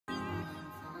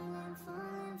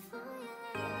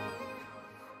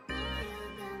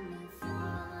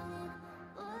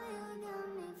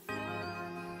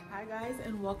guys,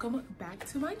 and welcome back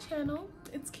to my channel.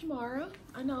 It's Kimara.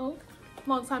 I know,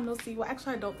 long time no see. Well,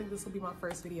 actually I don't think this will be my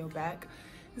first video back.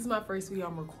 This is my first video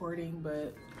I'm recording,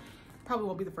 but probably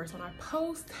won't be the first one I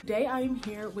post. Today I am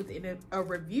here with a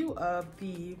review of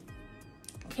the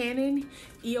Canon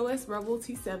EOS Rebel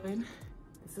T7.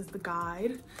 This is the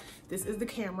guide. This is the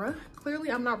camera. Clearly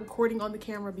I'm not recording on the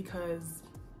camera because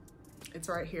it's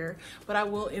right here, but I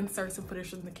will insert some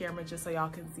footage from the camera just so y'all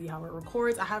can see how it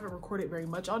records. I haven't recorded very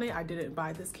much on it. I didn't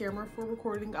buy this camera for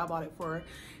recording. I bought it for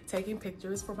taking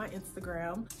pictures for my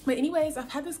Instagram. But anyways,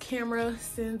 I've had this camera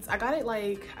since I got it,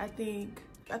 like I think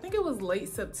it was late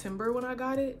September when I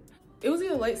got it. It was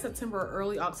either late September or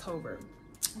early October.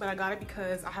 But I got it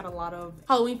because I had a lot of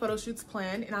Halloween photo shoots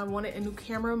planned and I wanted a new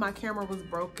camera. My camera was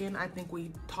broken. I think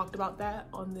we talked about that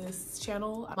on this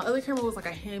channel. My other camera was like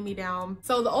a hand-me-down.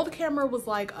 So the older camera was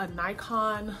like a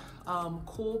Nikon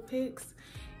Coolpix.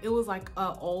 It was like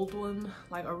an old one,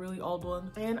 like a really old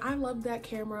one. And I loved that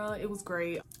camera. It was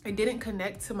great. It didn't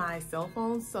connect to my cell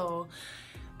phone, so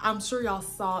I'm sure y'all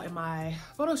saw in my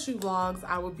photo shoot vlogs,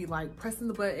 I would be like pressing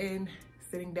the button,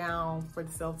 sitting down for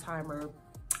the self timer,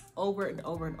 over and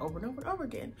over and over and over and over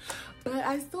again. But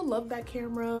I still love that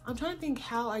camera. I'm trying to think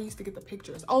how I used to get the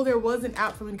pictures. Oh, there was an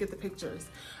app for me to get the pictures.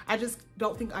 I just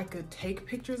don't think I could take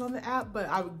pictures on the app, but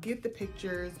I would get the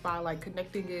pictures by like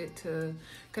connecting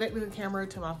the camera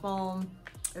to my phone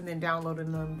and then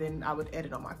downloading them. Then I would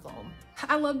edit on my phone.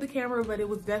 I love the camera, but it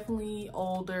was definitely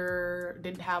older,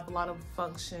 didn't have a lot of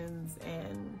functions,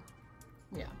 and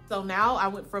yeah. So now I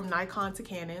went from Nikon to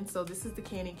Canon. So this is the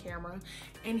Canon camera.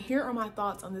 And here are my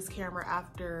thoughts on this camera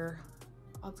after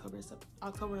October,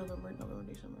 November,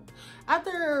 December.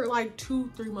 After like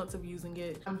 2-3 months of using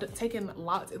it, I'm taking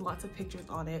lots and lots of pictures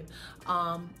on it.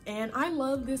 And I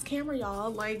love this camera, y'all.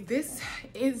 Like this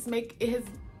has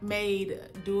made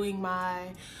doing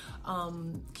my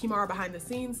Kimara behind the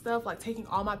scenes stuff, like taking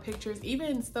all my pictures,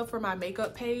 even stuff for my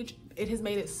makeup page, it has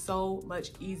made it so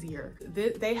much easier.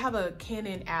 They have a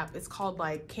Canon app. It's called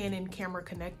like Canon Camera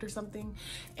Connect or something.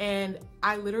 And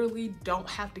I literally don't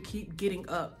have to keep getting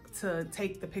up to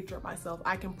take the picture of myself.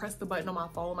 I can press the button on my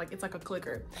phone, like it's like a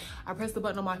clicker. I press the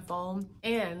button on my phone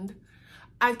and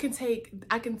I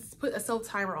can put a self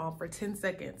timer on for 10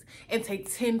 seconds and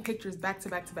take 10 pictures back to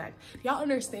back to back. Y'all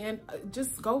understand?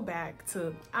 Just go back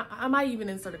to, I might even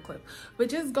insert a clip, but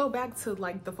just go back to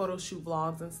like the photo shoot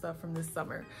vlogs and stuff from this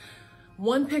summer.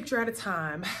 One picture at a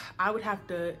time. I would have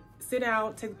to sit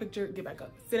down, take the picture, get back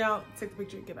up. Sit down, take the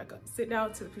picture, get back up. Sit down,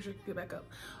 take the picture, get back up.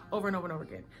 Over and over and over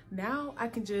again. Now I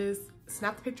can just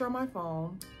snap the picture on my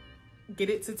phone, get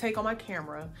it to take on my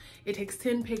camera. It takes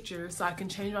 10 pictures so I can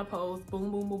change my pose, boom,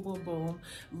 boom, boom, boom, boom,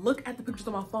 look at the pictures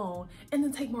on my phone and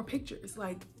then take more pictures.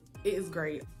 Like, it is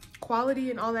great. Quality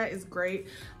and all that is great.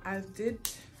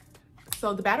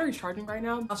 So the battery's charging right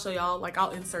now. I'll show y'all, like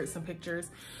I'll insert some pictures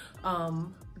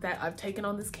that I've taken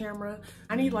on this camera.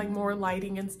 I need like more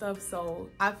lighting and stuff, so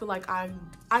I feel like I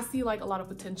see like a lot of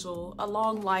potential, a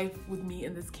long life with me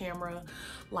in this camera.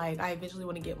 Like I eventually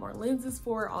want to get more lenses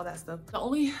for it, all that stuff. The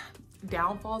only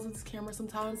downfalls of this camera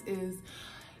sometimes is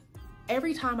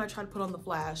every time I try to put on the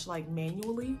flash like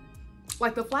manually,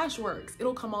 like the flash works,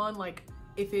 it'll come on like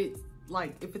if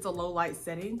it's a low light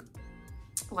setting.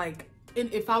 Like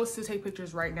if I was to take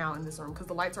pictures right now in this room, because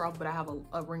the lights are off but I have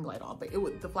a ring light on, but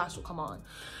the flash will come on.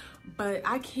 But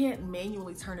I can't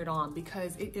manually turn it on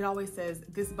because it always says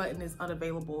this button is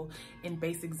unavailable in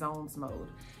basic zones mode.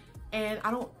 And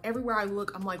everywhere I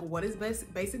look, I'm like, what is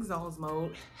basic zones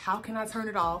mode? How can I turn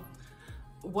it off?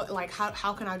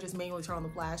 How can I just manually turn on the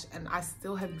flash? And I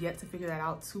still have yet to figure that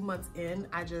out. 2 months in,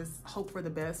 I just hope for the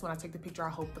best. When I take the picture, I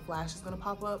hope the flash is gonna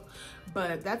pop up.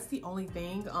 But that's the only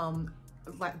thing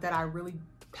that I really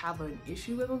have an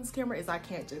issue with on this camera, is I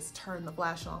can't just turn the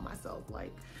flash on myself.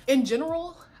 Like in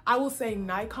general, I will say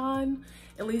Nikon,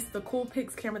 at least the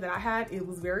Coolpix camera that I had, it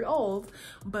was very old,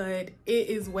 but it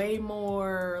is way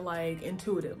more like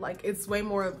intuitive. Like it's way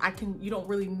more, you don't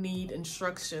really need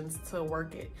instructions to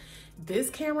work it.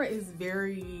 This camera is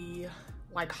very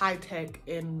like high tech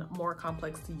and more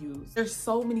complex to use. There's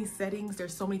so many settings,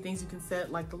 there's so many things you can set,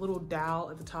 like the little dial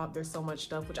at the top, there's so much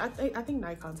stuff, which I think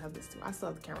Nikons have this too. I still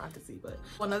have the camera, I can see. But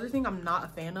one other thing I'm not a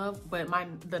fan of, but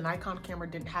the Nikon camera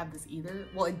didn't have this either.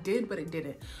 Well, it did, but it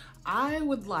didn't. I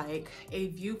would like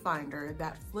a viewfinder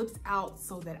that flips out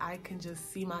so that I can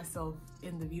just see myself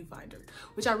in the viewfinder,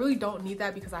 which I really don't need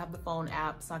that because I have the phone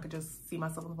app, so I could just see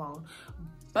myself on the phone.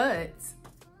 But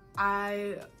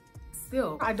I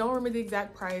don't remember the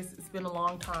exact price. It's been a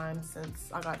long time since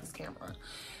I got this camera.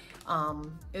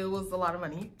 It was a lot of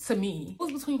money to me. It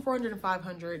was between $400 and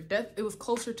 $500. It was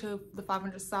closer to the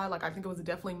 500 side. Like I think it was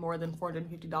definitely more than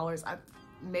 $450.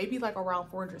 Maybe like around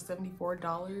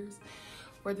 $474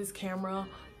 for this camera,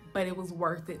 but it was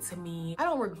worth it to me. I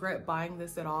don't regret buying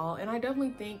this at all, and I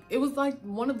definitely think it was like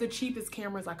one of the cheapest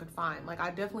cameras I could find. Like I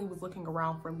definitely was looking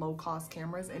around for low-cost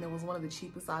cameras, and it was one of the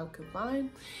cheapest I could find,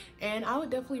 and I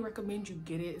would definitely recommend you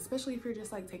get it, especially if you're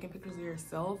just like taking pictures of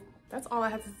yourself. That's all I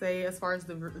have to say as far as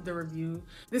the review.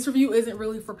 This review isn't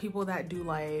really for people that do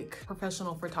like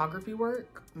professional photography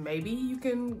work. Maybe you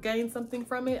can gain something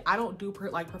from it. I don't do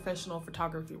like professional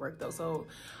photography work though. So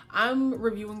I'm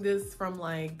reviewing this from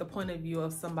like the point of view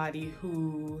of somebody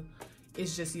who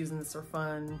is just using this for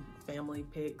fun, family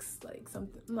pics, like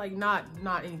something like not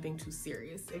anything too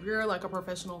serious. If you're like a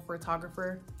professional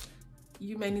photographer,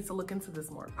 you may need to look into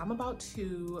this more. I'm about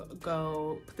to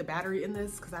go put the battery in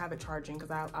this because I have it charging,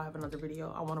 because I have another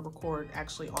video I want to record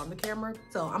actually on the camera.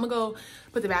 So I'm gonna go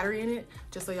put the battery in it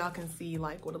just so y'all can see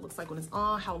like what it looks like when it's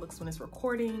on, how it looks when it's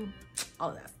recording, all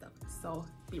of that stuff. So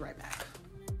be right back.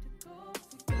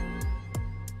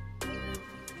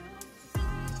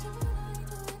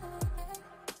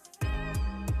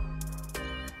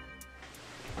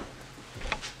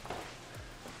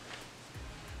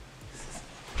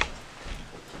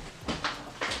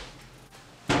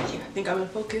 I think I'm in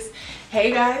focus.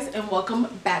 Hey guys, and welcome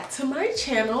back to my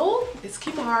channel. It's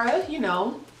Kimara, you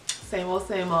know, same old,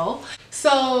 same old.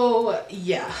 So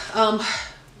yeah,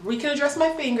 we can address my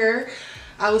finger.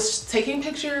 I was taking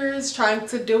pictures, trying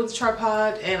to deal with the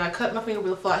tripod, and I cut my finger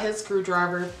with a flathead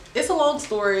screwdriver. It's a long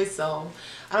story, so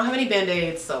I don't have any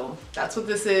band-aids, so that's what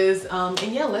this is. And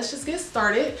yeah, let's just get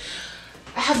started.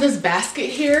 I have this basket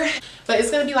here, but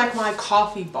it's gonna be like my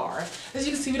coffee bar. As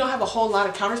you can see, we don't have a whole lot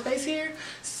of counter space here.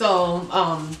 So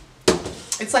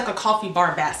it's like a coffee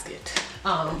bar basket.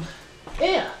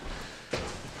 Yeah.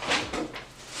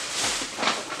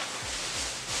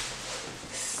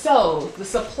 So the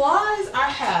supplies I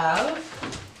have,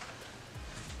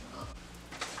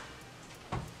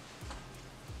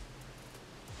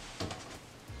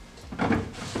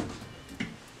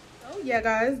 yeah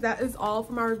guys, that is all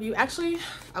for my review. Actually,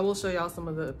 I will show y'all some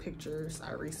of the pictures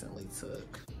I recently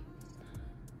took.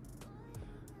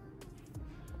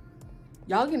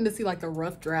 Y'all getting to see like the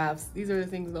rough drafts. These are the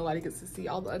things nobody gets to see,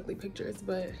 all the ugly pictures,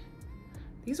 but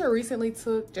these are recently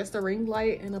took. Just a ring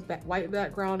light and a white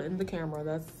background in the camera.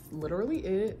 That's literally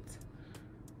it.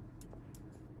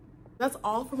 That's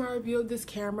all for my review of this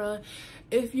camera.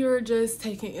 If you're just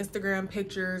taking Instagram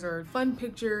pictures or fun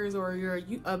pictures, or you're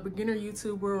a beginner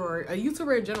YouTuber or a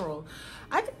YouTuber in general,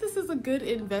 I think this is a good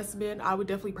investment. I would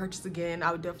definitely purchase again.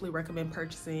 I would definitely recommend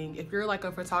purchasing. If you're like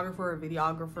a photographer or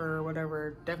videographer or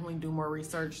whatever, definitely do more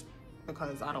research,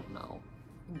 because I don't know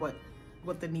what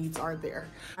the needs are there.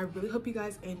 I really hope you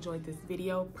guys enjoyed this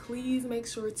video. Please make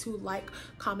sure to like,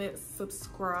 comment,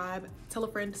 subscribe, tell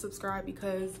a friend to subscribe,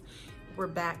 because we're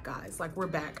back, guys. Like, we're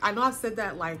back. I know I've said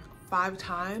that like 5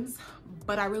 times,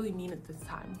 but I really mean it this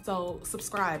time. So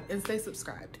subscribe and stay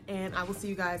subscribed, and I will see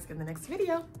you guys in the next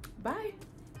video. Bye.